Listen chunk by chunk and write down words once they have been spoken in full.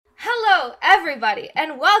Hello, everybody,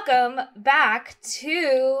 and welcome back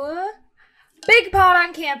to Big Pod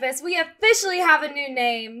on Campus. We officially have a new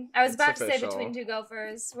name. I was about to say Between Two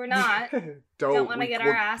Gophers. We're not. Don't want to get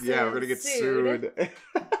our asses Yeah, we're going to get sued.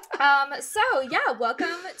 Welcome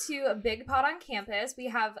to Big Pod on Campus. We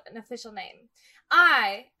have an official name.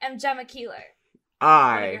 I am Gemma Keeler.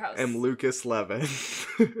 I am Lucas Levin.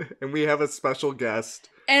 And we have a special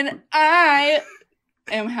guest. And I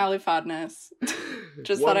am Halle Fodness.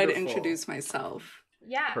 Just Wonderful. Thought I'd introduce myself.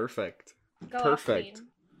 Yeah. Perfect. Perfect.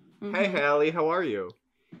 Mm-hmm. Hey, Halle, how are you?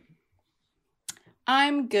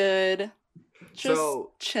 I'm good. Just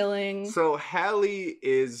chilling. So Halle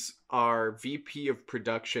is our VP of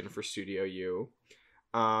production for Studio U.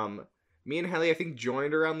 Me and Halle, I think,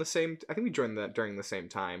 joined around the same... I think we joined that during the same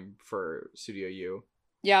time for Studio U.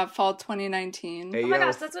 Yeah, fall 2019. Oh my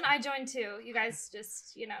gosh, that's when I joined too. You guys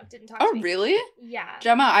just, didn't talk to me. Oh, really? Yeah.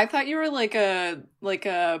 Gemma, I thought you were like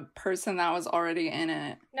a person that was already in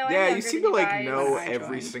it. No, I'm yeah, younger you seem than to you like guys. know I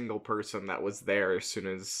every joined. single person that was there as soon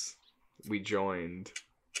as we joined.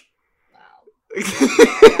 Wow.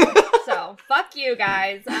 So, fuck you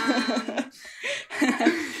guys.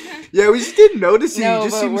 Yeah, we just didn't notice you. No, You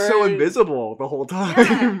just but seemed so invisible the whole Yeah,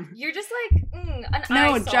 time. you're just like an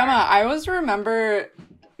No, eyesore. Gemma, I always remember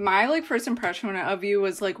my first impression of you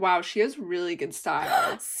was like, wow, she has really good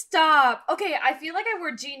style. Stop. Okay, I feel like I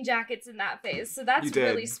wore jean jackets in that phase, so that's You did.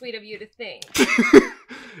 really sweet of you to think.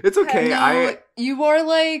 It's okay. No, you wore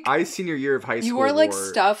I senior year of high school you wore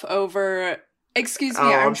stuff over. Excuse me, Oh,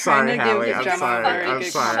 I'm I'm trying sorry, to Halle, give I'm Gemma sorry, a very I'm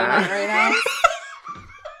good sorry. compliment right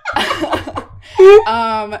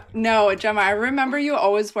now. No, Gemma, I remember you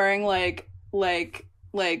always wearing like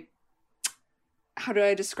how do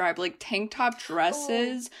I describe, tank top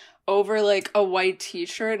dresses over a white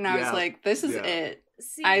t-shirt, and I was like, this is it.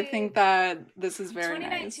 See, I think that this is very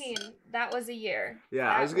 2019, nice. that was a year. Yeah,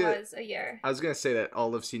 that I was gonna a year. I was gonna say that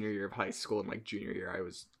all of senior year of high school and junior year I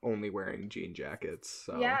was only wearing jean jackets.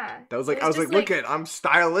 So Yeah. that was It I was just, look at, I'm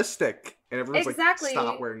stylistic. And everyone's Exactly.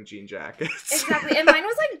 stop wearing jean jackets. Exactly. And mine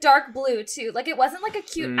was dark blue too. It wasn't a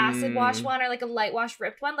cute acid wash one or a light wash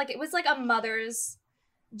ripped one. It was a mother's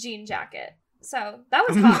jean jacket. So that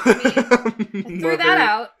was hot for me. I threw that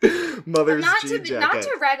out. Mother's not jean jacket. Not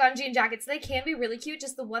to rag on jean jackets. They can be really cute.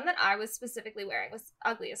 Just the one that I was specifically wearing was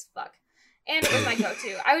ugly as fuck. And it was my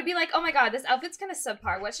go-to. I would be like, oh my god, this outfit's kind of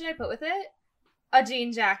subpar. What should I put with it? A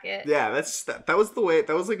jean jacket. Yeah, that was the way.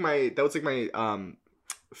 That was my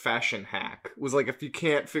fashion hack. Was if you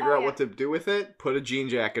can't figure out what to do with it, put a jean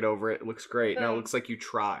jacket over it. It looks great. Boom. Now it looks like you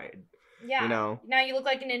tried. Yeah. You know? Now you look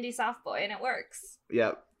like an indie soft boy, and it works.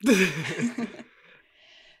 Yep.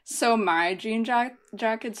 So my jean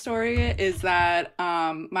jacket story is that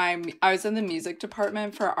I was in the music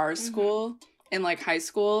department for our school in high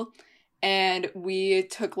school, and we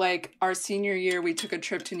took our senior year, we took a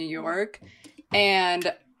trip to New York,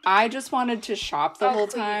 and I just wanted to shop the whole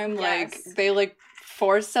time. Yes. They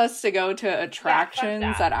forced us to go to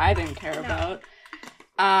attractions that I didn't care about.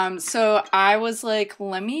 So I was like,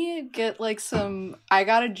 let me get I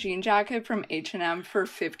got a jean jacket from H&M for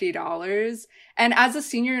 $50. And as a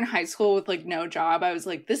senior in high school with no job, I was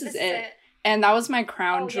like, this is it. And that was my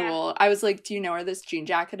crown jewel. Yeah. I was like, do you know where this jean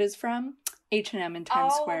jacket is from? H&M in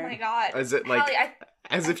Times Square. Oh my god. Is it Hallie,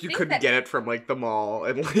 as if you couldn't get it from the mall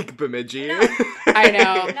in Bemidji? No. I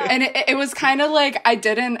know. No. And it was kind of I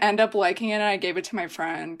didn't end up liking it, and I gave it to my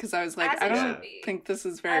friend because I was like, I don't think this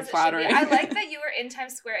is very flattering. I like that you were in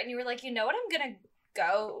Times Square and you were like, you know what I'm gonna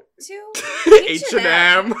go to?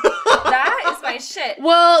 H&M. That is my shit.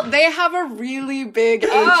 Well, they have a really big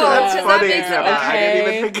H&M. That's funny. I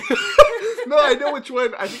didn't even think. No, I know which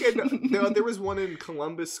one. I think I know. No, there was one in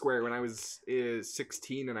Columbus Square when I was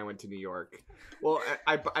 16 and I went to New York. Well,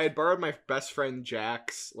 I had borrowed my best friend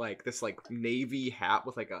Jack's this navy hat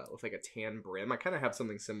with a tan brim. I kind of have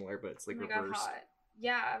something similar, but it's reversed. God, hot.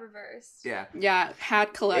 Yeah, reversed. Yeah. Yeah,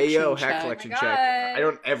 hat collection. Ayo, hat collection check. I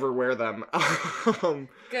don't ever wear them.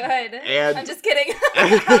 Good. And I'm just kidding.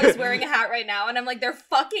 Hallie's wearing a hat right now, and I'm they're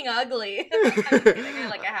fucking ugly. I'm just kidding. I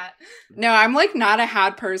like a hat. No, I'm not a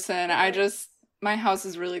hat person. My house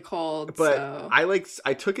is really cold. But so.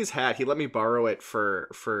 I took his hat. He let me borrow it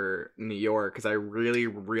for New York because I really,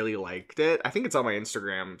 really liked it. I think it's on my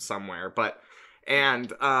Instagram somewhere.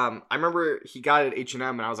 And I remember he got it at H&M,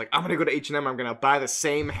 and I was like, I'm gonna go to H&M. I'm gonna buy the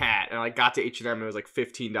same hat. And I got to H&M, and it was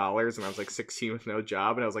 $15, and I was 16 with no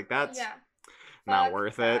job, and I was like, that's not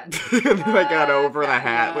worth it. And then I got over the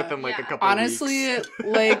hat within a couple honestly,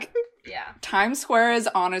 weeks. Yeah. Times Square is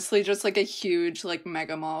honestly just a huge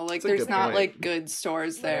mega mall. There's not point. Good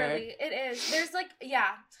stores there. Literally, it is. There's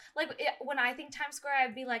when I think Times Square,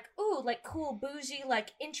 I'd be like, ooh, like cool, bougie,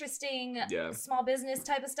 like interesting, small business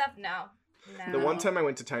type of stuff. No. The one time I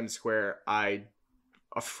went to Times Square, a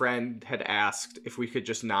friend had asked if we could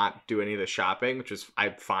just not do any of the shopping, which was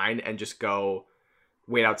fine, and just go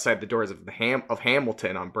wait outside the doors of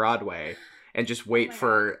Hamilton on Broadway. And just wait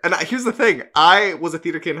for... And here's the thing. I was a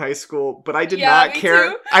theater kid in high school, but I did not care...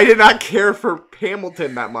 Too. I did not care for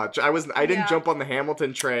Hamilton that much. I didn't jump on the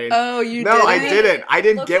Hamilton train. Oh, you didn't? No, I didn't. I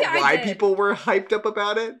didn't get why people were hyped up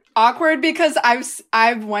about it. Awkward because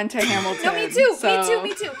I've went to Hamilton. No, me too. So...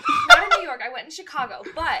 Me too. Not in New York. I went in Chicago.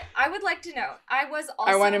 But I would like to know, I was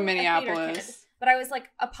also I went in a Minneapolis. theater kid. But I was, like,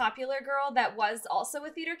 a popular girl that was also a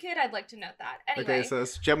theater kid. I'd like to note that. Anyway. Okay, so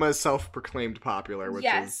Gemma is self-proclaimed popular, which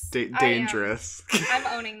is dangerous. I'm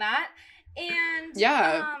owning that. And...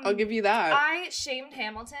 Yeah, I'll give you that. I shamed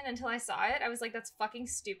Hamilton until I saw it. I was like, that's fucking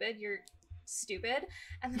stupid. You're stupid.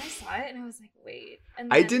 And then I saw it, and I was like, wait. And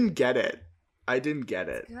then... I didn't get it.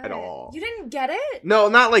 At all. You didn't get it? No,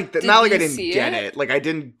 not like not like I didn't get it. Like I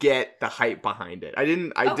didn't get the hype behind it. I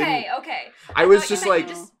didn't. Okay. I was just like,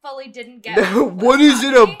 you just fully didn't get it. What is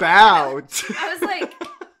it about? I was like,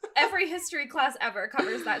 every history class ever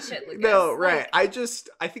covers that shit, Lucas. No, right. I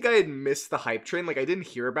think I had missed the hype train. Like I didn't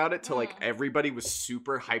hear about it till like everybody was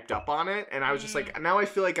super hyped up on it, and I was just like, now I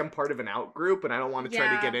feel like I'm part of an out group, and I don't want to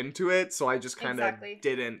try to get into it, so I just kind of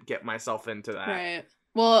didn't get myself into that. Right.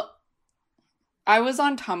 Well, I was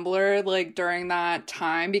on Tumblr, like, during that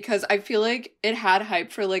time, because I feel like it had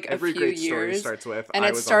hype for, like, Every a few great story years. Starts with, and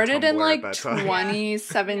it started in, like,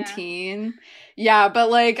 2017. Yeah, but,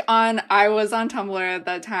 like, I was on Tumblr at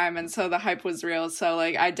that time, and so the hype was real, so,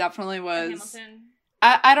 like, I definitely was... Hamilton.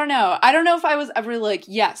 I don't know. I don't know if I was ever like,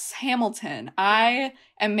 yes, Hamilton, I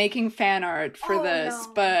am making fan art for this,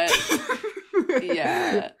 but...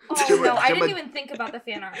 Yeah. No, I didn't even think about the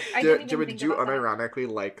fan art. Did you unironically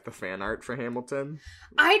like the fan art for Hamilton?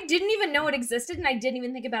 I didn't even know it existed, and I didn't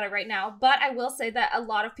even think about it right now. But I will say that a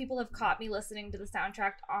lot of people have caught me listening to the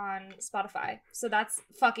soundtrack on Spotify, so that's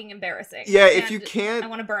fucking embarrassing. Yeah, if you can't... I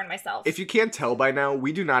want to burn myself. If you can't tell by now,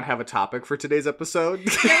 we do not have a topic for today's episode.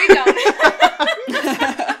 No, we don't.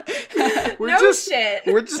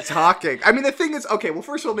 We're just talking. I mean, the thing is, okay, well,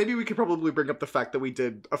 first of all, maybe we could probably bring up the fact that we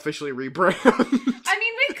did officially rebrand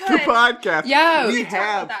we could. the podcast. Yeah.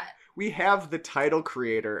 We have the title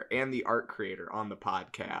creator and the art creator on the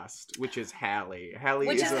podcast, which is Halle. Halle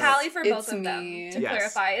is Halle for both of them, to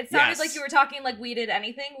clarify. It sounded like you were talking like we did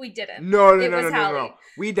anything. We didn't. No.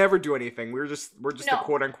 We never do anything. We're just the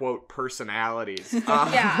quote-unquote personalities. Which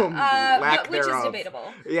is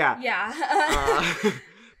debatable. Yeah.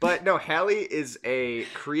 But no, Halle is a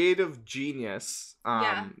creative genius,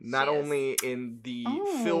 not only in the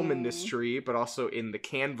film industry, but also in the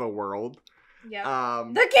Canva world. Yeah.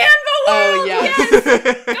 The Canva world! Oh,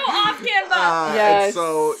 yes! Go off Canva! Yes. And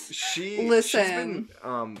so she's been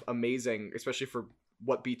amazing, especially for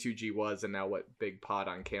what B2G was and now what Big Pod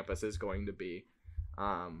on Campus is going to be.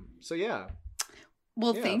 So yeah.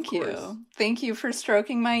 Well, thank you. Thank you for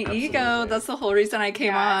stroking my ego. That's the whole reason I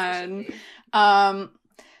came on.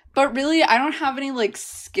 But really, I don't have any, like,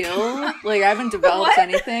 skill. Like, I haven't developed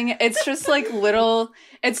anything. It's just, like, little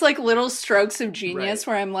strokes of genius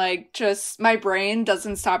where I'm, like, just, my brain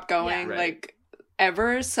doesn't stop going, like,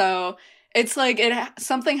 ever. So, it's, like,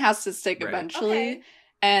 something has to stick eventually. Okay.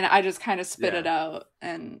 And I just kind of spit it out.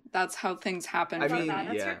 And that's how things happen. That's your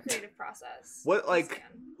creative process. What, like,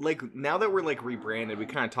 now that we're, like, rebranded, we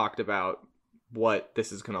kind of talked about what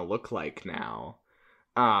this is going to look like now.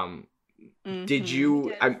 Did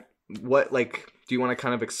you, do you want to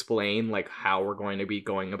kind of explain, like, how we're going to be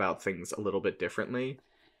going about things a little bit differently?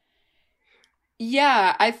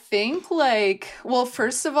 Yeah, I think, like, well,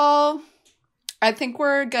 first of all, I think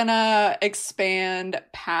we're gonna expand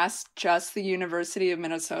past just the University of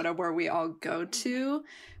Minnesota where we all go to,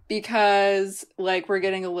 because, like, we're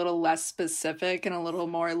getting a little less specific and a little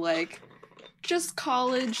more, like, just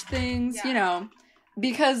college things, you know.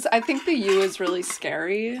 Because I think the U is really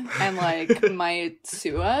scary and, like, might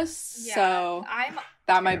sue us. Yeah, so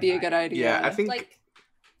that might be a good idea. Yeah, I think... Like,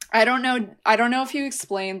 I don't know if you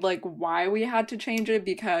explained, like, why we had to change it,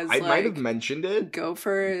 because, I might have mentioned it.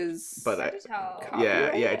 Gopher is... But it's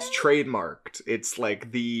trademarked. It's,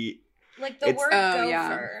 like, the... Like, the word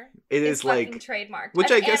gopher. It is, like... trademarked.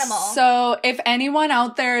 Which I guess... Animal. So, if anyone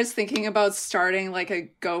out there is thinking about starting, like, a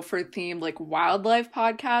gopher-themed, like, wildlife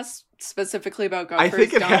podcast... specifically about gophers, I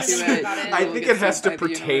think it has to to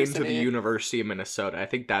pertain to the University of Minnesota. I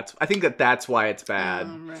think that's why it's bad.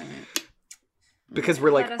 Right. because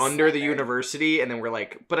we're like under the university, and then we're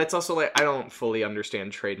like, but it's also like I don't fully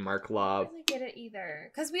understand trademark law. I don't really get it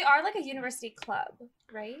either, because we are like a university club,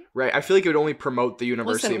 right? Right. I feel like it would only promote the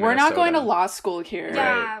university. Listen, we're not going to law school here.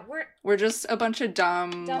 Yeah, we're just a bunch of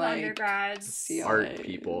dumb like, undergrads, art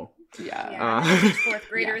people. Yeah. Fourth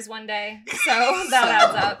graders one day, so that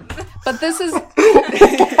adds up. But this is.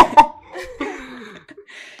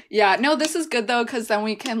 Yeah, no, this is good though, because then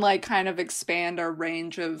we can like kind of expand our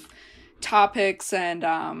range of topics,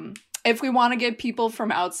 and if we want to get people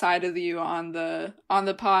from outside of the U on the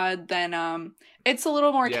pod, then it's a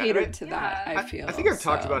little more catered to that. I feel. I think I've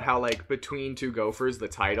talked about how like Between Two Gophers, the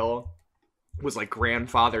title was like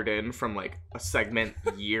grandfathered in from like a segment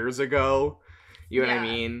years ago. You know what I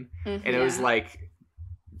mean? Mm-hmm. And it was like,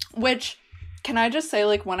 which. Can I just say,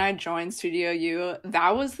 like, when I joined Studio U,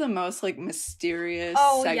 that was the most, like, mysterious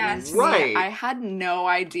segment. Yes. Right. I had no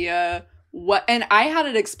idea what... And I had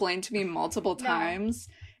it explained to me multiple times.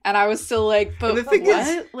 And I was still like, but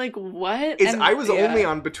what? What? I was only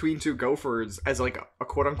on Between Two Gophers as, like, a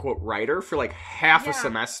quote-unquote writer for, like, half a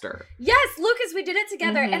semester. Yes, Lucas, we did it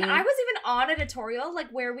together. Mm-hmm. And I was even on editorial,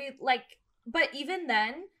 like, where we, like... But even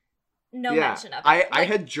then... No mention of it. I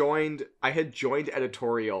had joined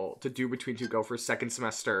editorial to do Between Two Gophers second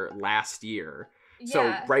semester last year. Yeah.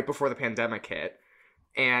 So right before the pandemic hit.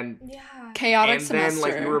 And chaotic semester. And then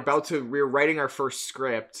like we were writing our first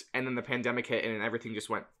script, and then the pandemic hit and everything just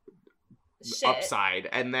went upside.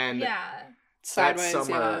 And then sideways,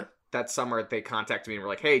 that summer they contacted me and were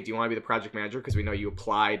like, hey, do you want to be the project manager? Because we know you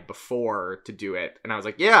applied before to do it. And I was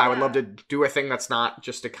like, yeah, I would love to do a thing that's not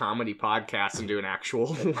just a comedy podcast and do an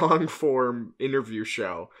actual long form interview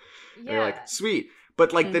show. Yeah. And they're like, sweet.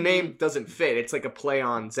 But like the name doesn't fit. It's like a play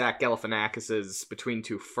on Zach Galifianakis's Between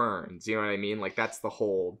Two Ferns. You know what I mean? Like that's the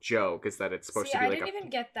whole joke, is that it's supposed to be like I didn't even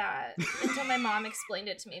get that until my mom explained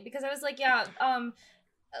it to me, because I was like,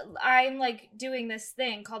 I'm like doing this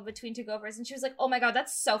thing called Between Two Gophers, and she was like, oh my god,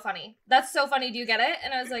 that's so funny. That's so funny. Do you get it?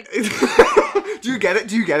 And I was like, Do you get it?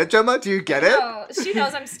 Do you get it, Gemma? Do you get it? No, she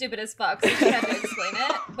knows I'm stupid as fuck, so she had to explain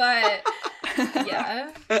it. But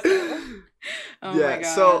yeah. Oh my god.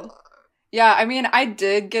 So yeah, I mean, I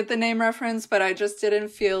did get the name reference, but I just didn't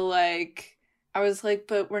feel like I was like,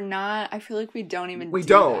 but we're not. I feel like we don't even. We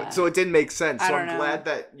don't. That. So it didn't make sense. So I'm glad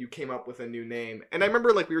that you came up with a new name. And I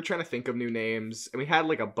remember like we were trying to think of new names, and we had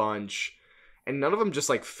like a bunch, and none of them just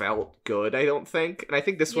like felt good. I don't think. And I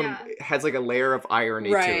think this one has like a layer of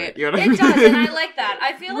irony to it. You know what I mean? It does, and I like that.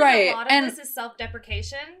 I feel like a lot of this is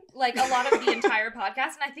self-deprecation, like a lot of the entire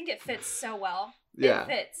podcast, and I think it fits so well. Yeah, it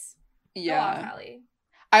fits. Yeah. Go on, Halle.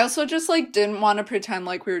 I also just, like, didn't want to pretend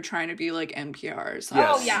like we were trying to be, like, NPR or something.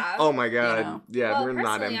 Yes. Oh, yeah. Oh, my God. You know? Yeah, well, we're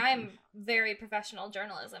not personally, I'm very professional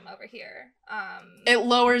journalism over here. It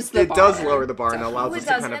lowers the bar. It does lower the bar and allows us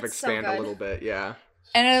to kind of expand a little bit, yeah.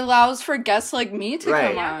 And it allows for guests like me to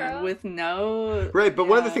come on with no... Right, but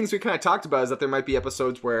one of the things we kind of talked about is that there might be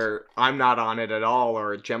episodes where I'm not on it at all,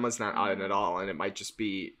 or Gemma's not on it at all, and it might just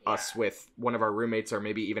be us with one of our roommates, or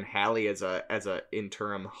maybe even Halle as a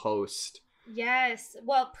interim host. Yes.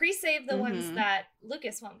 Well, pre-save the ones that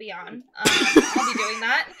Lucas won't be on. I'll be doing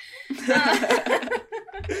that.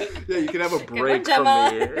 Yeah, you can have a break from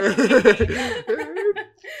me.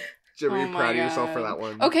 Jimmy, proud of yourself for that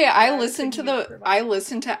one. Okay, I listened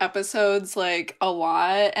to episodes like a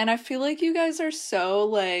lot, and I feel like you guys are so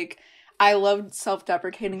like, I love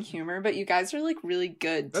self-deprecating humor, but you guys are like really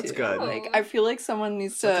good too. That's good. Like I feel like someone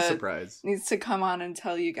needs to come on and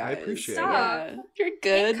tell you guys. I appreciate it. You're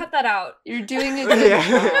good. Cut that out. You're doing a good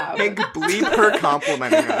job. Hank, bleep her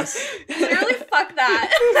complimenting us. Literally, fuck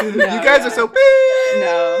that. No, you guys are so big.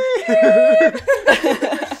 No.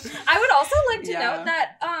 I would also like to note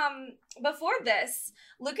that before this,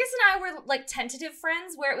 Lucas and I were like tentative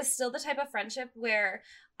friends, where it was still the type of friendship where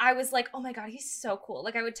I was like, oh my god, he's so cool.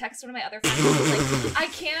 Like I would text one of my other friends and I was like, I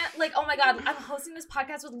can't, like, oh my god, I'm hosting this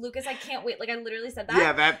podcast with Lucas. I can't wait. Like I literally said that.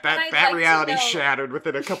 Yeah, that reality shattered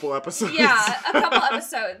within a couple episodes. Yeah, a couple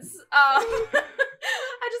episodes. I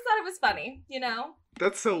just thought it was funny, you know?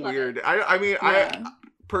 That's so weird. I mean,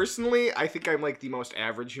 personally, I think I'm like the most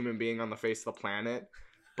average human being on the face of the planet.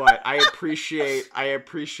 But I appreciate the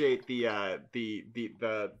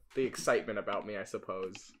excitement about me, I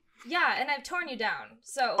suppose. Yeah, and I've torn you down,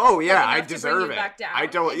 so... Oh, yeah, I deserve it. Back down. I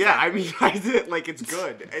don't... Exactly. Yeah, I mean, I did, like, it's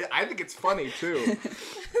good. I think it's funny, too.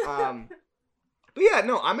 But yeah,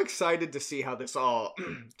 no, I'm excited to see how this all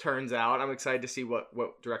turns out. I'm excited to see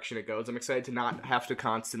what direction it goes. I'm excited to not have to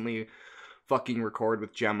constantly fucking record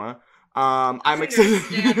with Gemma. I'm excited...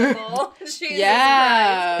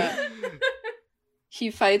 Yeah.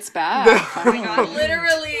 He fights back. Oh my god,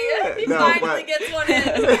 literally. He finally gets one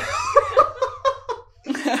in.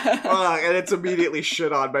 and it's immediately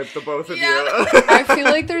shit on by the both of you. I feel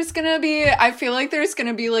like there's gonna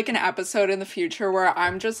be like an episode in the future where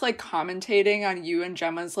I'm just like commentating on you and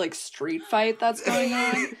Gemma's like street fight that's going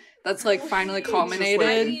on. That's like finally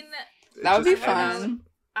culminated. That would be fun.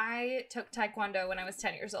 I took Taekwondo when I was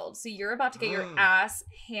 10 years old, so you're about to get your ass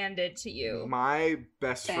handed to you. My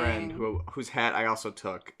best friend, whose hat I also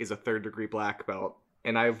took, is a 3rd-degree black belt,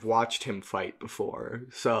 and I've watched him fight before,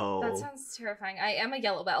 so... That sounds terrifying. I am a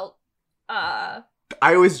yellow belt. I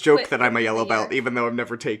always joke that I'm a yellow belt, even though I've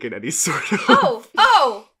never taken any sort of...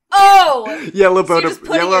 Oh! Yellow belt. So you're just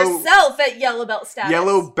putting yourself at yellow belt status.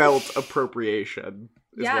 Yellow belt appropriation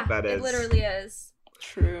is what that is. It literally is.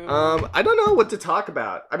 True. I don't know what to talk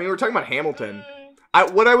about. I mean, we're talking about Hamilton.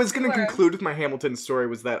 What I was going to conclude with my Hamilton story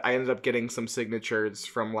was that I ended up getting some signatures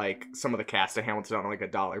from, like, some of the cast of Hamilton on, like, a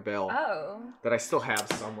 $1 bill. Oh. That I still have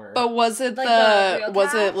somewhere. But was it like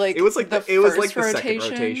it was like the second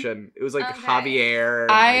rotation. It was like Javier.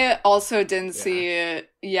 I also didn't see it.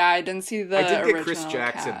 Yeah, I didn't see the original. I did get Chris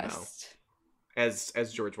Jackson cast. though.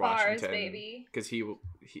 As George Washington. Bars, baby. Because he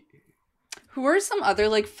Who are some other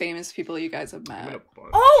like famous people you guys have met?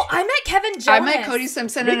 Oh, I met Kevin Jonas. I met Cody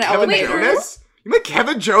Simpson in an elevator. Jonas? You met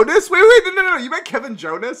Kevin Jonas? Wait, no. You met Kevin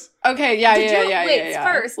Jonas? Okay, yeah.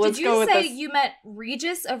 First, Let's did you say you met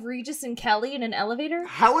Regis of Regis and Kelly in an elevator?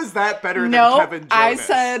 How is that better than Kevin Jonas?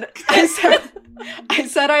 I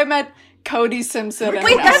said I met Cody Simpson in an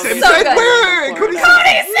elevator. That's so good. Wait, Cody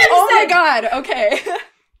Simpson! Oh my god, okay.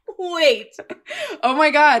 Wait. Oh my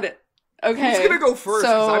god. Okay. Who's gonna go first?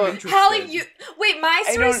 So, I'm interested. Halle, my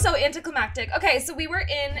story's so anticlimactic. Okay, so we were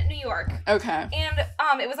in New York. Okay.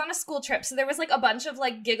 And it was on a school trip, so there was like a bunch of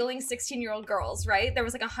like giggling 16-year-old girls, right? There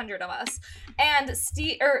was like 100 of us. And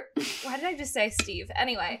why did I just say Steve?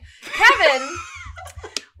 Anyway, Kevin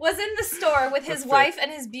was in the store with his wife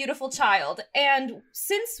and his beautiful child. And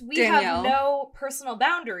since we have no personal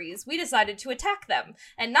boundaries, we decided to attack them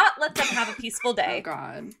and not let them have a peaceful day. Oh,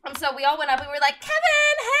 God. And so we all went up and we were like,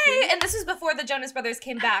 Kevin, hey! And this was before the Jonas Brothers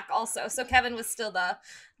came back also. So Kevin was still the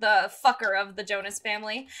fucker of the Jonas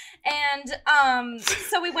family. And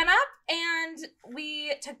so we went up and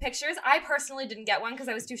we took pictures. I personally didn't get one because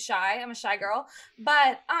I was too shy. I'm a shy girl.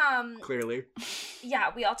 But clearly. Yeah,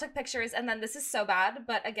 we all took pictures. And then this is so bad,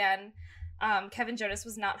 but again, Kevin Jonas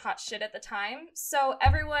was not hot shit at the time. So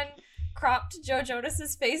everyone cropped Joe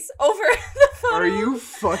Jonas's face over the photo. Are you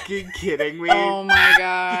fucking kidding me? Oh my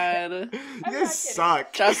god. You guys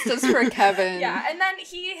suck. Justice for Kevin. Yeah, and then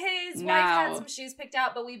his wife had some shoes picked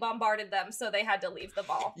out, but we bombarded them, so they had to leave the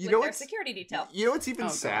ball with their security detail. You know what's even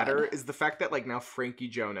sadder is the fact that like now Frankie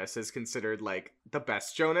Jonas is considered like the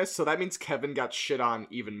best Jonas, so that means Kevin got shit on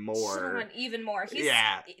even more. He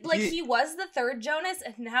was the 3rd Jonas,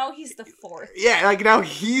 and now he's the 4th. Yeah, like now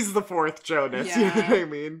he's the 4th Jonas. Yeah. You know what I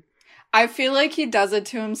mean? I feel like he does it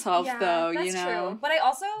to himself, though, that's you know? True. But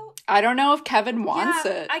I don't know if Kevin wants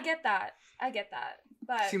it. I get that.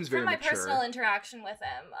 But seems very from my mature. personal interaction with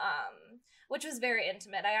him, which was very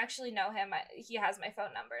intimate, I actually know him. He has my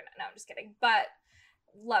phone number. No, I'm just kidding. But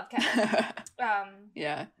love Kevin.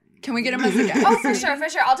 Yeah. Can we get him as a guest? Oh, for sure.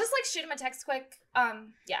 I'll just like shoot him a text quick.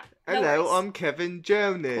 Yeah. Hello, I'm Kevin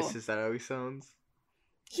Jonas. Cool. Is that how he sounds?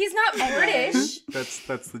 He's not British.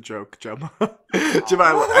 That's the joke, Gemma. Gemma,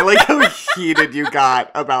 I like how heated you got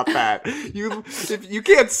about that. You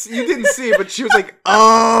didn't see, but she was like,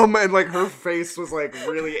 and like her face was like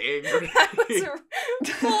really angry. I was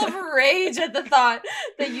full of rage at the thought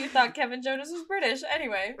that you thought Kevin Jonas was British.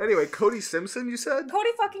 Anyway, Cody Simpson, you said?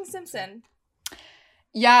 Cody fucking Simpson.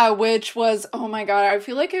 Yeah, which was, oh my god, I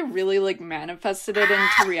feel like it really, like, manifested it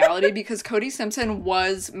into reality because Cody Simpson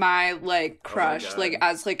was my, like, crush, like,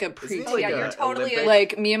 as, like, a preteen. Yeah, you're totally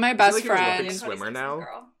like, me and my best friend. He's like a swimmer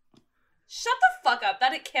now? Shut the fuck up.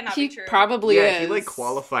 That it cannot be true. He probably is. Yeah, he, like,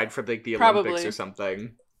 qualified for, like, the Olympics or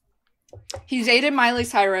something. He dated Miley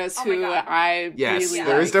Cyrus, who I really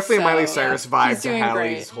there is definitely a Miley Cyrus vibe to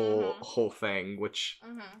Halle's whole thing, which...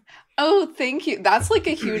 Oh, thank you. That's like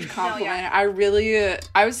a huge compliment. I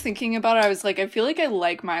was thinking about it. I was like, I feel like I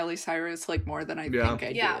like Miley Cyrus like more than I think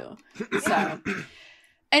I do. So,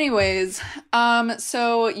 anyways,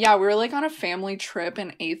 so yeah, we were like on a family trip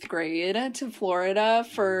in 8th grade to Florida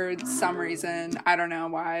for some reason. I don't know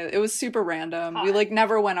why. It was super random. We like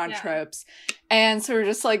never went on trips. And so we're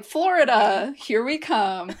just like, Florida, here we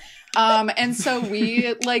come. And so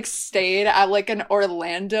we like stayed at like an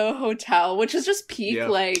Orlando hotel, which is just peak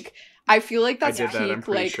like I feel like that's peak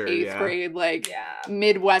like 8th grade like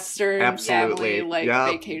Midwestern family like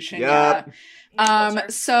vacation.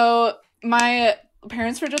 So my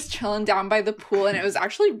parents were just chilling down by the pool and it was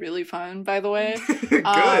actually really fun, by the way.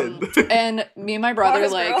 Good. And me and my brother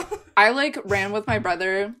I, like, ran with my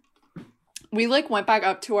brother. We, like, went back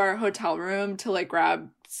up to our hotel room to, like, grab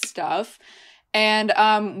stuff. And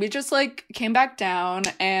we just, like, came back down,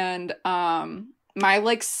 and my,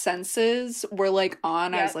 like, senses were, like,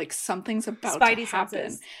 on. I was like, something's about to happen.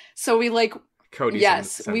 Senses. So we, like, Cody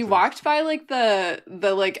yes, we walked by, like, the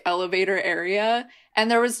like, elevator area, and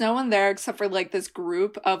there was no one there except for, like, this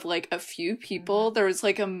group of, like, a few people. There was,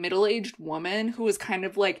 like, a middle-aged woman who was kind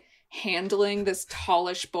of, like, handling this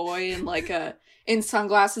tallish boy in, like, in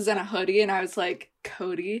sunglasses and a hoodie, and I was like,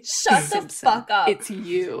 Cody Shut Simpson, the fuck up. It's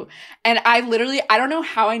you. And I don't know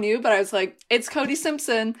how I knew, but I was like, it's Cody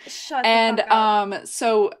Simpson. Shut the fuck up.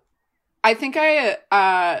 So I think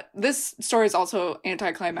this story is also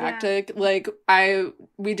anticlimactic. Yeah. Like,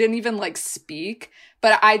 we didn't even, like, speak,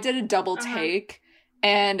 but I did a double take,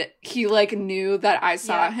 and he, like, knew that I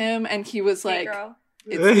saw him, and he was like, girl.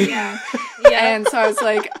 It's yeah. And so I was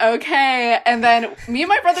like, okay. And then me and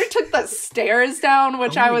my brother took the stairs down,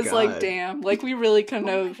 which I was like, damn, like, we really couldn't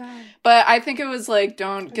have. But I think it was like,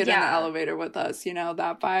 don't get in the elevator with us, you know,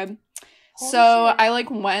 that vibe. Holy shit. I, like,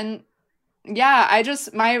 went. Yeah,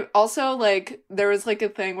 also, like, there was, like, a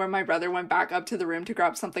thing where my brother went back up to the room to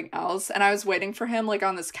grab something else, and I was waiting for him, like,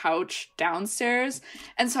 on this couch downstairs,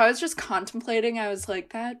 and so I was just contemplating. I was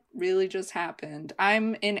like, that really just happened.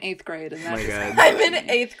 I'm in 8th grade, and that's I'm in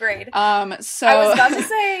 8th grade. So I was about to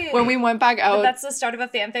say when we went back out, that's the start of a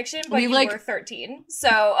fan fiction, but you were 13,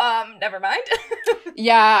 so never mind.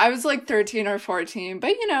 Yeah, I was like 13 or 14, but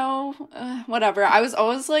you know, whatever. I was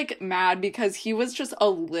always like mad because he was just a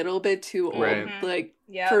little bit too old, like,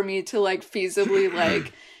 for me to, like, feasibly,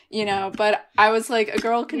 like, you know, but I was like, a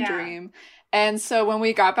girl can dream. And so when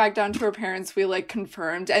we got back down to her parents, we, like,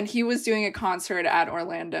 confirmed, and he was doing a concert at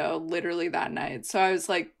Orlando literally that night. So I was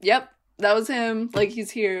like, yep, that was him. Like,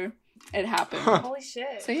 he's here. It happened. Holy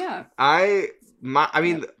shit. So yeah. I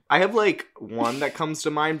mean, I have, like, one that comes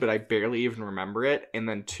to mind, but I barely even remember it. And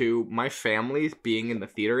then 2, my family, being in the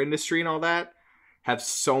theater industry and all that, have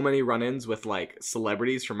so many run-ins with, like,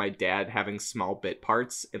 celebrities from my dad having small bit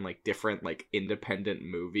parts in, like, different, like, independent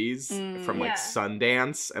movies from, like,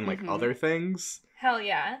 Sundance and, like, other things. Hell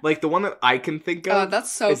yeah. Like, the one that I can think of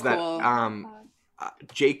that's so is cool. that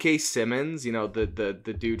J.K. Simmons, you know,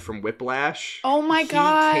 the dude from Whiplash. Oh my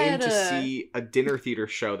God. He came to see a dinner theater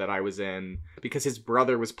show that I was in because his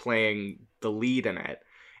brother was playing the lead in it.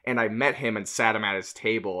 And I met him and sat him at his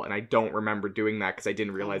table, and I don't remember doing that because I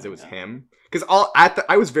didn't realize it was him. Because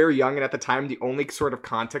I was very young, and at the time, the only sort of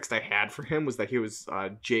context I had for him was that he was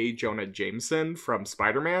J. Jonah Jameson from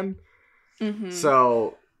Spider-Man. Mm-hmm.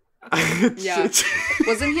 So, yeah,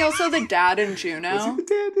 wasn't he also the dad in Juno? Was he the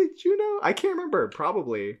dad in Juno? I can't remember.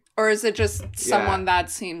 Probably. Or is it just someone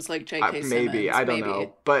that seems like J.K. Simmons? Maybe. I don't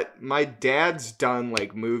know. But my dad's done,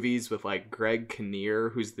 like, movies with, like, Greg Kinnear,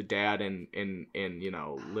 who's the dad in you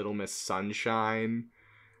know, Little Miss Sunshine.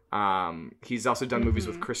 He's also done movies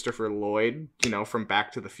with Christopher Lloyd, you know, from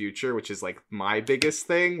Back to the Future, which is, like, my biggest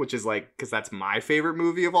thing, which is, like, because that's my favorite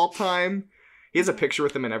movie of all time. He has a picture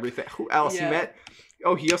with him and everything. Who else he met?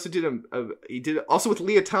 Oh, he also did he did also with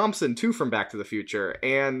Leah Thompson too from Back to the Future,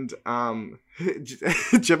 and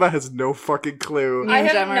Gemma has no fucking clue. I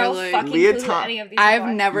have no fucking clue who any of these I've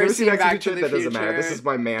never seen Back to the Future. That doesn't matter. This is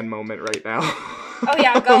my man moment right now. Oh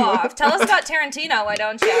yeah, go off. Tell us about Tarantino, why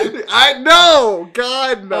don't you? I know.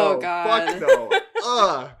 God no. Oh God. Fuck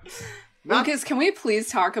no. Lucas, can we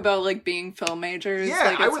please talk about, like, being film majors? Yeah,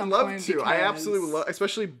 like, I would love to. Because... I absolutely love,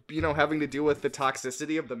 especially, you know, having to deal with the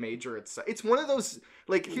toxicity of the major itself. It's one of those,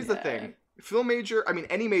 like, here's the thing. Film major, I mean,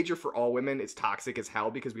 any major for all women is toxic as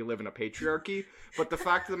hell because we live in a patriarchy. But the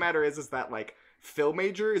fact of the matter is that, like, film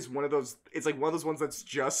major is one of those, it's like one of those ones that's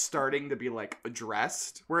just starting to be, like,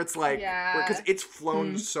 addressed. Where it's like, because it's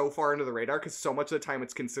flown so far into the radar because so much of the time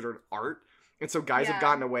it's considered art. And so guys have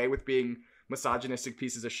gotten away with being misogynistic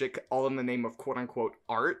pieces of shit all in the name of quote unquote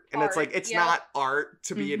art. And it's like, it's not art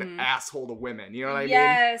to be an asshole to women. You know what I mean?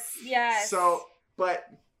 Yes. So, but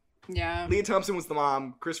Leah Thompson was the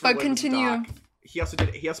mom. Christopher Lloyd was the doc. He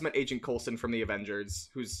also met Agent Coulson from the Avengers,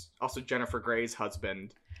 who's also Jennifer Grey's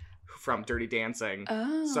husband from Dirty Dancing.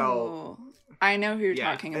 Oh. So I know who you're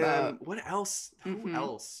talking about. What else? Who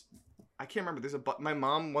else? I can't remember. My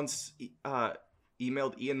mom once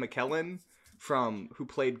emailed Ian McKellen who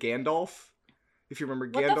played Gandalf. If you remember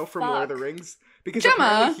Gandalf from Lord of the Rings. Because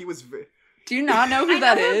apparently he was... Do you not know who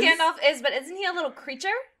that is? I know who Gandalf is, but isn't he a little creature?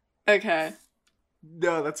 Okay.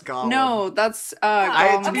 No, that's Gollum. No, that's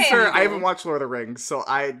Gollum. To be fair, I haven't watched Lord of the Rings, so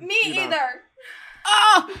Me either.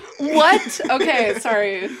 Oh! What? Okay,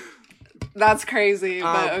 sorry. That's crazy,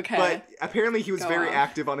 but okay. But apparently he was very off.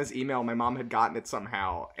 active on his email. My mom had gotten it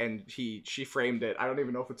somehow, and she framed it. I don't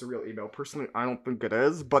even know if it's a real email. Personally, I don't think it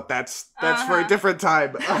is, but that's for a different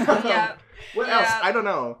time. What else? I don't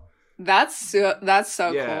know. That's so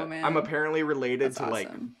cool, man. I'm apparently related to awesome. like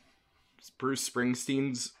Bruce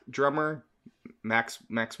Springsteen's drummer, Max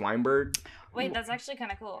Weinberg. Wait, that's actually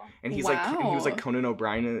kind of cool. And he's he was like Conan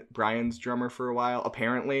O'Brien's drummer for a while.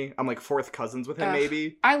 Apparently, I'm like fourth cousins with him.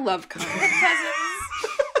 Maybe I love Conan. Cousins.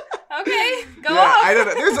 Okay, go yeah, off. I don't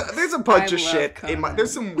know. There's a bunch of shit Conan. in my.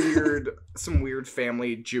 There's some weird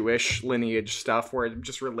family Jewish lineage stuff where I'm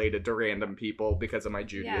just related to random people because of my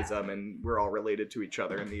Judaism, and we're all related to each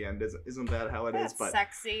other in the end. Isn't that how it is? But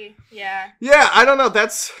sexy, yeah. Yeah, I don't know.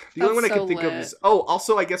 That's the only one I so can think of. lit. Is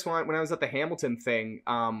also I guess when I was at the Hamilton thing,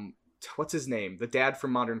 what's his name? The dad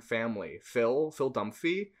from Modern Family, Phil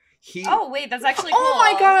Dunphy. Oh wait, that's actually cool. Oh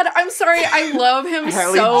my god, I'm sorry. I love him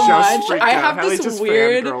Halle so much. I have Halle this just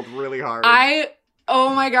weird. fangirled really hard.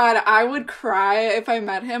 Oh my god, I would cry if I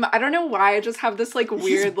met him. I don't know why. I just have this like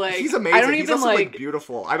weird he's amazing. I don't he's even also like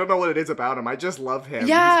beautiful. I don't know what it is about him. I just love him.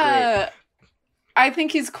 Yeah. He's great. I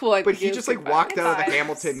think he's cool. But he just like walked out of the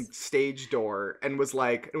Hamilton stage door and was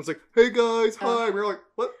like, "Hey guys, hi." We were like,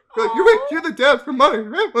 "What?" We're like, "You're the dad from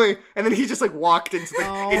Modern Family." And then he just like walked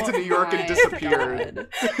into New York and disappeared.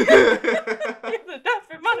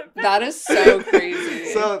 That is so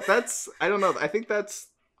crazy. So I don't know. I think that's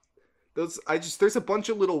there's a bunch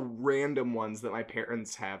of little random ones that my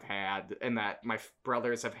parents have had and that my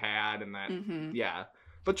brothers have had and that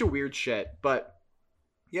bunch of weird shit. But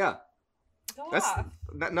yeah. That's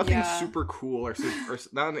nothing super cool or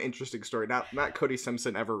not an interesting story. Not Cody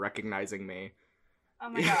Simpson ever recognizing me. Oh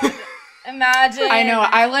my god. Imagine. I know.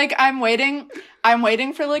 I'm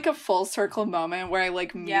waiting for like a full circle moment where I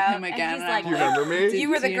like meet him again. And he's like, you remember me? You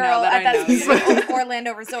were the girl at that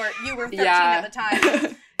Orlando resort. You were 13 at the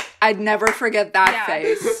time. I'd never forget that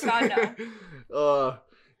face. God no.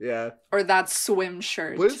 Yeah. Or that swim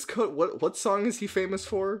shirt. What song is he famous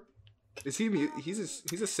for? Is he's a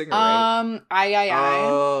singer, right? I.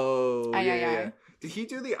 Oh, yeah. Did he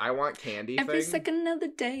do the I Want Candy Every thing? second of the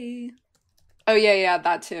day. Oh yeah,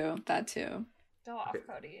 that too. Go off,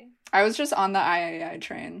 Cody. I was just on the I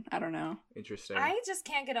train. I don't know. Interesting. I just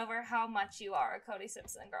can't get over how much you are a Cody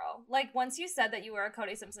Simpson girl. Like, once you said that you were a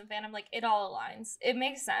Cody Simpson fan, I'm like, it all aligns. It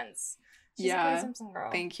makes sense. She's a Cody Simpson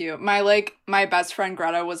girl. Thank you. My best friend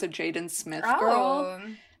Greta was a Jaden Smith girl.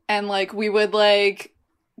 And like we would like,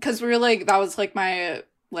 because we were like, that was like my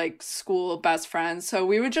like school best friend, so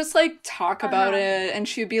we would just like talk about it, and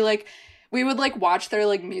she'd be like, we would like watch their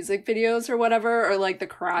like music videos or whatever, or like the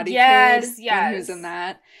Karate Kid when he was in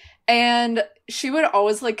that, and she would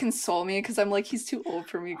always like console me because I'm like, he's too old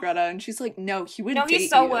for me, Greta, and she's like, no, he would. No, he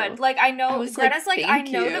so would. Like, I know Greta's like I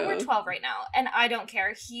know that we're 12 right now, and I don't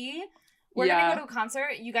care. We're gonna go to a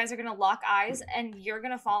concert, you guys are gonna lock eyes, and you're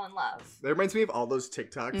gonna fall in love. That reminds me of all those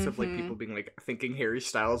TikToks of like people being like, thinking Harry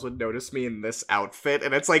Styles would notice me in this outfit,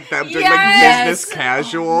 and it's like them doing like business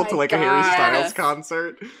casual to like a Harry Styles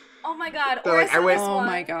concert. Oh my god. They're like,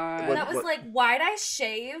 my god. That was like, why'd I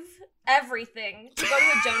shave everything to go to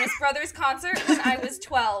a Jonas Brothers concert when I was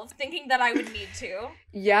 12, thinking that I would need to?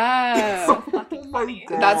 Yeah. So fucking funny.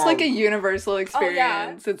 That's like a universal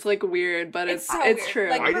experience. It's like weird, but it's weird.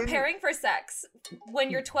 True. Like preparing for sex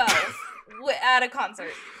when you're 12 at a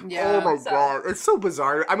concert. Yeah. Oh my god, it's so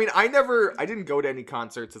bizarre. I mean, I didn't go to any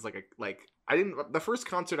concerts as the first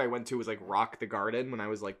concert I went to was like Rock the Garden when I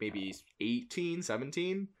was like maybe 18,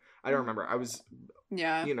 17. I don't remember. I was,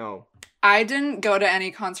 I didn't go to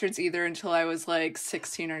any concerts either until I was like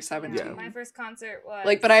 16 or 17. Yeah. My first concert was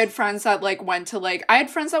like, but I had friends that like went to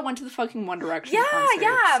the fucking One Direction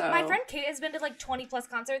concert. So. My friend Kate has been to like 20 plus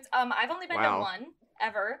concerts. I've only been to one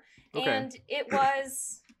ever, and it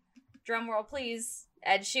was, drum roll please,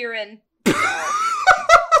 Ed Sheeran.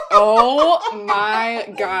 Oh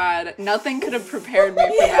my god. Nothing could have prepared me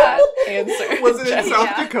for that answer. Was it in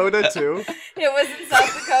South Dakota too? It was in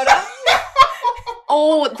South Dakota.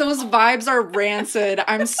 Oh, those vibes are rancid.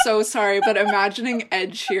 I'm so sorry, but imagining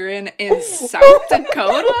Ed Sheeran in South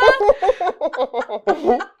Dakota?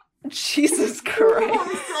 Jesus Christ.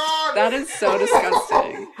 Oh that is so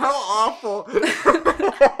disgusting. How awful.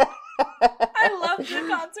 I love the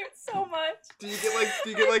concert so much. Do you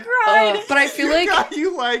get like but I feel like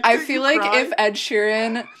if Ed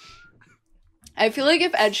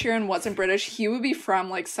Sheeran wasn't British, he would be from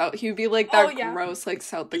like he would be like that gross like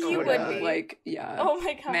South Dakota. He would be. Like, yeah. Oh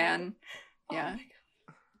my god. Man. Oh yeah. My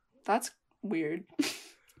god. That's weird.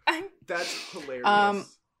 That's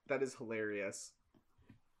hilarious. That is hilarious.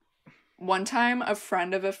 one time a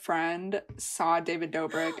friend of a friend saw David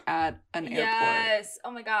Dobrik at an airport. Yes.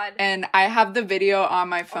 Oh my god. And I have the video on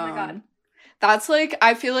my phone. Oh my god. That's like,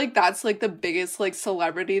 I feel like that's like the biggest like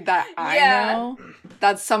celebrity that I know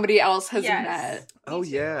that somebody else has met. Oh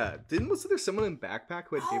yeah. Wasn't there someone in Backpack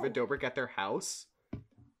who had David Dobrik at their house?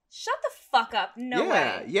 Shut the fuck up. No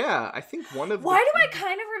way. Yeah. I think one of Why do I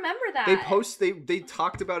kind of remember that? They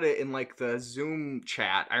talked about it in like the Zoom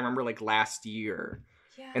chat. I remember like last year.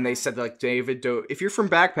 Yeah. And they said like if you're from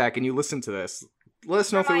Backpack and you listen to this, let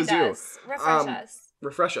us know if it was you.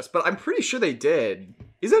 Refresh us. But I'm pretty sure they did.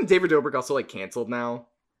 Isn't David Dobrik also like canceled now?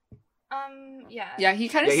 Yeah. Yeah, he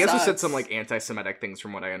kind of he also said some like anti-Semitic things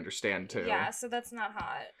from what I understand too. Yeah, so that's not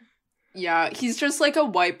hot. Yeah, he's just like a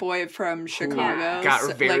white boy from Chicago.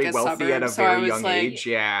 Got very like wealthy suburb, at a very young age.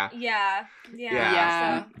 Yeah.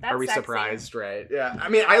 So are we surprised, right? Yeah. I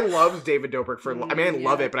mean, I love David Dobrik I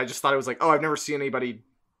love it, but I just thought it was like, I've never seen anybody,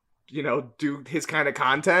 do his kind of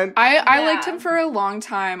content. I liked him for a long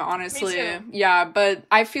time, honestly. Me too. Yeah, but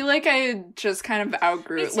I feel like I just kind of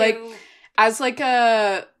outgrew it.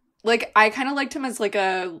 Like, I kind of liked him as like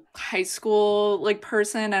a high school like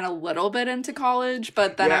person and a little bit into college,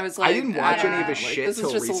 but then I was like, I didn't watch any of his shit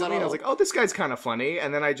till recently. I was like, this guy's kind of funny,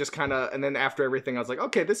 and then I just and then after everything, I was like,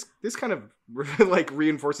 okay, this kind of like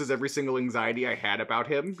reinforces every single anxiety I had about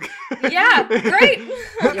him. Yeah, great.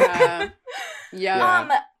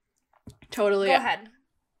 Yeah. Totally. Go ahead.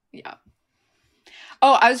 Yeah.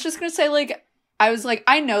 Oh, I was just gonna say, like, I was like,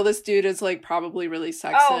 I know this dude is like probably really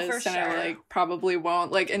sexist, for sure. and I like probably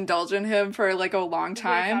won't like indulge in him for like a long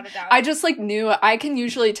time. I just like knew I can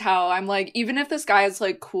usually tell. I'm like, even if this guy is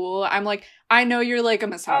like cool, I'm like, I know you're like a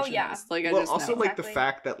misogynist. Oh, yeah. Like, I well, just also know. like the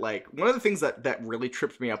fact that like one of the things that really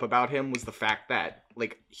tripped me up about him was the fact that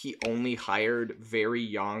like he only hired very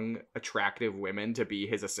young, attractive women to be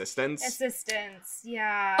his assistants.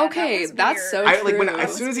 Yeah. Okay, that's so true. Like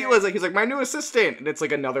as soon as he's like my new assistant, and it's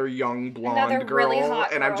like another young blonde girl, really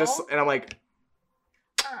hot and girl.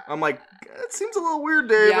 I'm like, it seems a little weird,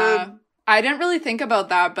 David. Yeah. I didn't really think about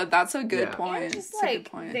that, but that's a good point. And just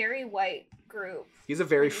like very white group. He's a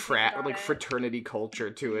very fraternity culture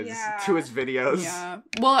to his videos. Yeah.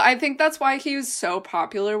 Well, I think that's why he was so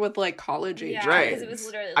popular with like college age. Yeah, right. Because it was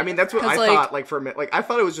literally. I mean, that's what I thought. Like for a minute, like I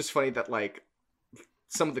thought it was just funny that like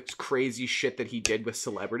some of the crazy shit that he did with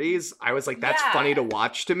celebrities. I was like, that's funny to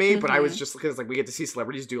watch to me. But I was just because like we get to see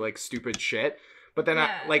celebrities do like stupid shit. But then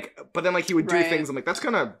he would do things. I'm like, that's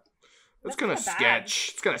kind of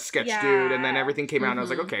sketch. It's kind of sketch, dude. And then everything came out, and I was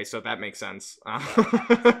like, okay, so that makes sense.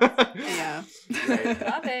 Yeah. Right.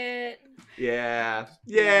 Love it. Yeah.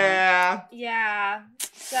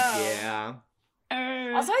 So. Yeah.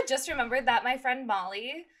 Also, I just remembered that my friend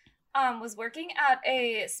Molly was working at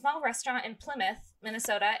a small restaurant in Plymouth,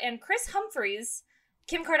 Minnesota, and Chris Humphries,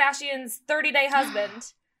 Kim Kardashian's 30-day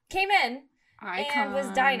husband, came in and was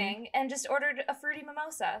dining and just ordered a fruity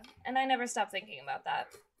mimosa. And I never stopped thinking about that.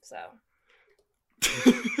 So.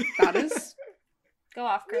 That is. Go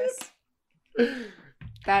off, Chris.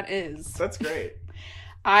 That is. That's great.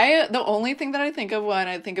 The only thing that I think of when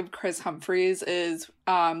I think of Chris Humphries is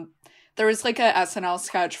there was like a SNL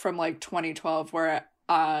sketch from like 2012 where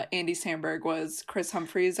Andy Samberg was Chris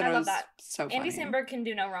Humphries, and I it love was that. So funny. Andy Samberg can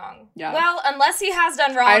do no wrong. Yeah. Well, unless he has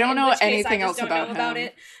done wrong. I don't know I anything else don't about know about him.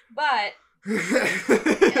 it. But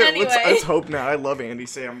anyway, let's hope not. I love Andy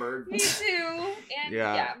Samberg. Me too. And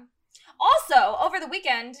yeah. Also, over the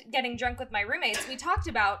weekend, getting drunk with my roommates, we talked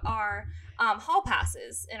about our hall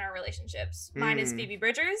passes in our relationships. Mine is Phoebe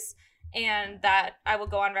Bridgers, and that I will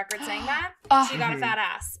go on record saying that. She got a fat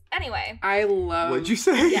ass. Anyway. I love What'd you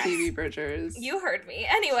say? Phoebe Bridgers. You heard me.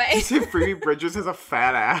 Anyway. You said Phoebe Bridgers has a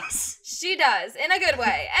fat ass. She does, in a good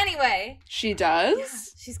way. Anyway. She does? Yeah,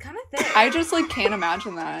 she's kind of thick. I just, like, can't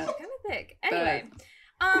imagine that. She's kind of thick. Anyway.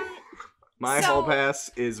 My hall pass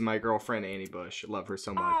is my girlfriend, Annie Bush. I love her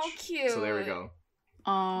so much. Oh, cute. So there we go.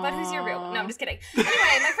 But who's your real? No, I'm just kidding. Anyway,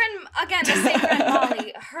 my friend, again, the same friend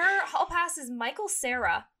Molly, her hall pass is Michael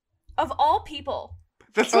Cera, of all people.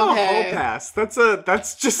 That's not a hall pass. That's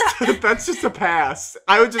just a pass.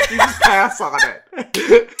 You just pass on it.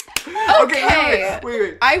 Okay.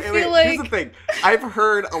 Wait. I feel like here's the thing. I've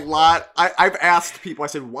heard a lot. I've asked people. I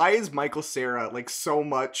said, why is Michael Cera like so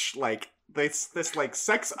much like this like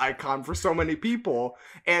sex icon for so many people?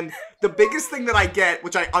 And the biggest thing that I get,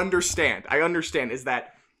 which I understand, is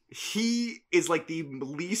that he is like the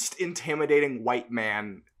least intimidating white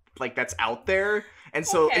man like that's out there, and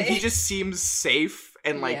so and he just seems safe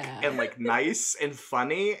and like nice and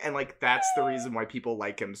funny, and like that's the reason why people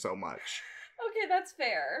like him so much. Okay, that's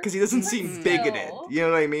fair. Because he doesn't seem bigoted. You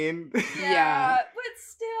know what I mean? Yeah, but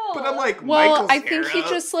still, But I'm like, well, Michael I think he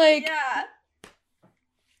just like, Yeah.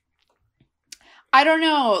 I don't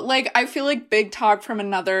know. Like, I feel like big talk from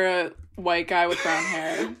another white guy with brown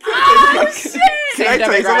hair. Oh, shit! Can I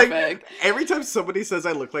tell you something? demographic. Every time somebody says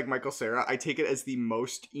I look like Michael Cera, I take it as the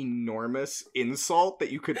most enormous insult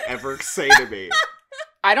that you could ever say to me.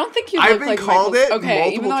 I don't think you I've look been like called Michael. it Okay,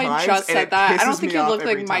 multiple even though I times, just and said it that, I don't pisses think me you off look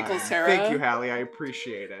like every Michael time. Cera. Thank you, Halle. I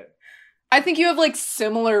appreciate it. I think you have like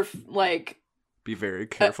similar like Be very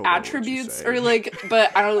careful. about what you attributes say. or like,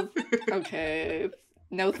 but I don't. Okay,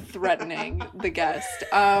 no threatening the guest.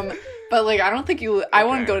 But like, I don't think you. I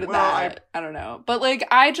won't go to that. I don't know. But like,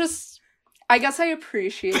 I guess I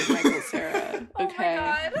appreciate Michael Cera. Oh Okay,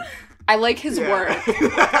 my god. I like his work.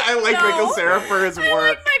 I like No. Michael Cera for his I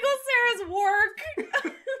work. like Michael Cera's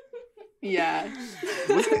work. Yeah,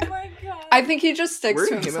 Oh my god. I think he just sticks Were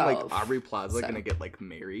to him and himself. like Aubrey Plaza so. gonna get like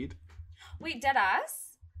married? Wait, dead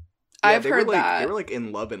ass? I've they heard were, like, that. They were like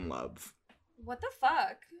in love. What the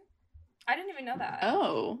fuck? I didn't even know that.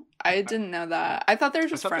 Oh, I didn't know that. I thought they were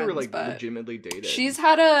just I thought friends, they were like but legitimately dated. she's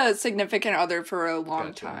had a significant other for a long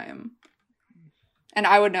Gotcha. time. And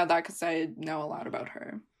I would know that because I know a lot about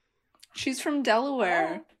her. She's from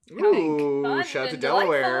Delaware. Ooh, Fun shout out to and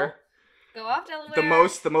Delaware. Go off, Delaware.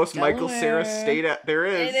 The most Michael Cera Delaware. state there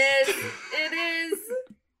is. It is.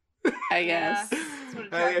 I guess. Yeah. That's what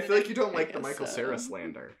Halle, I attracted feel like him. you don't like I the guess Michael so. Cera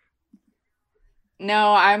slander.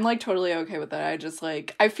 No, I'm like totally okay with that. I just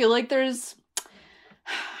like, I feel like there's,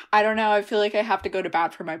 I don't know. I feel like I have to go to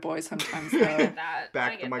bat for my boy sometimes I though. get that. I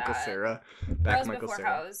Back to get Michael that. Cera. Back Bros to Michael before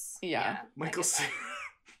Cera. hoes. Yeah. I Michael get Cera.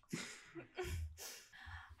 that.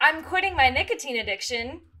 I'm quitting my nicotine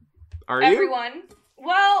addiction. Are you? Everyone.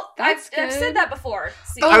 Well, That's I've good. said that before.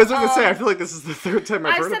 See, I was going to say, I feel like this is the third time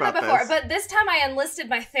I've I've heard said about that before, this. but this time I enlisted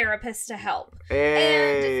my therapist to help.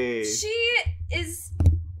 Hey. And she is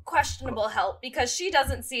questionable help because she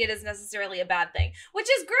doesn't see it as necessarily a bad thing, which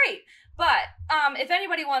is great. But if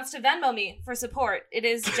anybody wants to Venmo me for support, it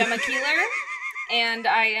is Gemma Keeler, and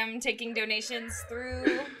I am taking donations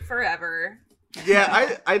through forever. Yeah,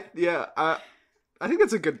 I think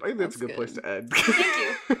that's a good. I think that's a good That's place good. to end.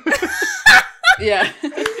 Thank you. Yeah.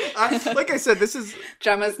 Like I said, this is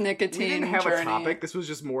Gemma's we nicotine didn't have journey. a topic. This was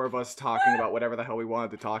just more of us talking about whatever the hell we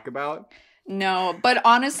wanted to talk about. No, but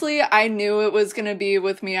honestly, I knew it was gonna be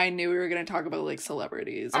with me. I knew we were gonna talk about like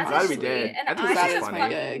celebrities. I'm glad we Honestly, did. And I think I this is had a funny.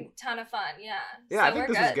 fucking ton of fun. Yeah. Yeah, So I think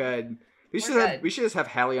we're this is good. We're We should just have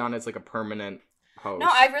Halle on as like a permanent host. No,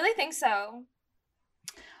 I really think so.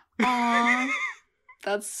 Aw,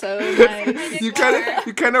 that's so nice. you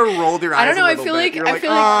kind of rolled your eyes. I don't know, A I little feel bit. like- You're I like,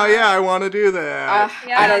 feel oh like- yeah, I want to do that.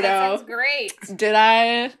 Yeah, I don't that know. sounds great. Did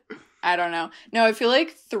I don't know. No, I feel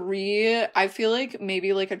like I feel like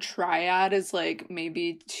maybe like a triad is like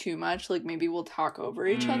maybe too much. Like maybe we'll talk over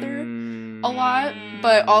each other a lot.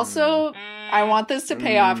 But also I want this to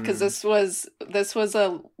pay off because this was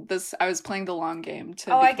I was playing the long game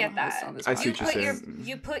to I become get a host that. on this I see You what you're podcast. saying.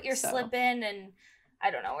 you put your So. slip in, and I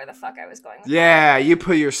don't know where the fuck I was going with Yeah, you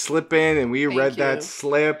put your slip in, and we Thank read you. that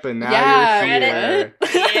slip, and now Yeah, you're here.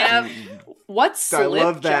 that. Yep. What I slip,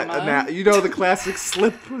 love that. Gemma? You know the classic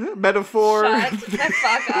slip metaphor. Shut the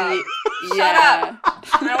fuck up. Yeah.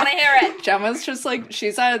 I don't want to hear it. Gemma's just like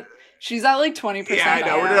she's at like 20%. Yeah, I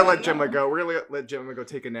know. We're Yeah. gonna let Gemma go. We're gonna let Gemma go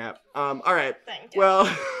take a nap. All right. Thank you. Well,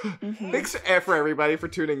 Mhm. thanks for everybody for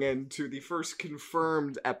tuning in to the first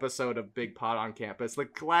confirmed episode of Big Pod on Campus.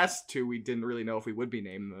 Like last two, we didn't really know if we would be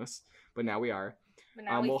named this, but now we are. But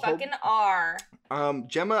now we we'll fucking are.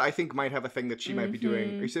 Gemma, I think might have a thing that she might be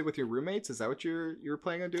doing. Mhm. You said with your roommates? Is that what you're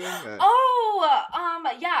planning on doing?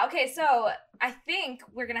 Yeah, okay, so I think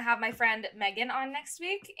we're gonna have my friend Megan on next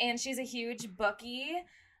week, and she's a huge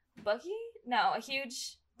a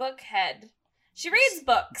huge book head. She reads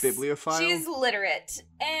books. Bibliophile? She's literate.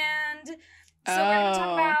 And so we're gonna talk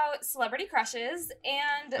Oh. about celebrity crushes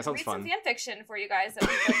and That sounds read fun. some fan fiction for you guys that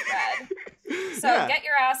we both read. So Yeah. get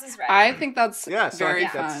your asses ready. I think that's Yeah, so I very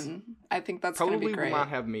think that's- fun. I think that's gonna Probably be will great. not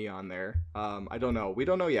have me on there. I don't know. We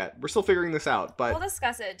don't know yet. We're still figuring this out, but We'll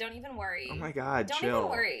discuss it. Don't even worry. oh my god, Don't chill. even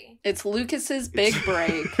worry. It's Lucas's big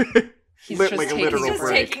break. He's Lit- just like a taking literal He's just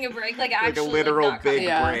break. taking a break, like Like actually a literal not big coming.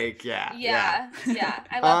 Yeah. break. Yeah. Yeah,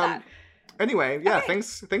 I love that. Anyway, yeah, Okay.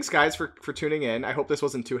 thanks guys for tuning in. I hope this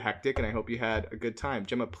wasn't too hectic and I hope you had a good time.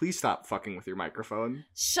 Gemma, please stop fucking with your microphone.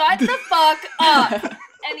 Shut the fuck up.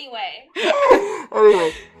 Anyway.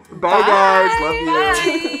 Anyway, bye guys, love you.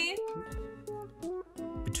 Bye.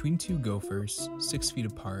 Between Two Gophers, 6 Feet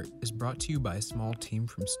Apart is brought to you by a small team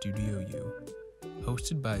from Studio U.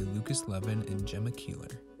 Hosted by Lucas Levin and Gemma Keeler.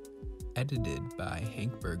 Edited by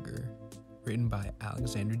Hank Berger. Written by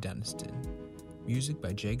Alexander Deniston. Music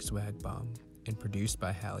by Jake Zwagbaum. and produced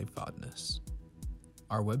by Halle Fodness.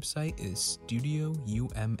 Our website is studioumn.com.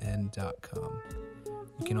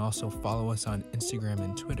 You can also follow us on Instagram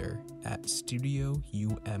and Twitter at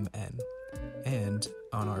studioumn, and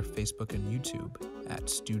on our Facebook and YouTube at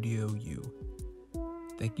Studio U.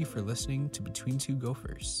 Thank you for listening to Between Two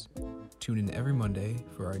Gophers. Tune in every Monday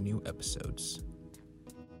for our new episodes.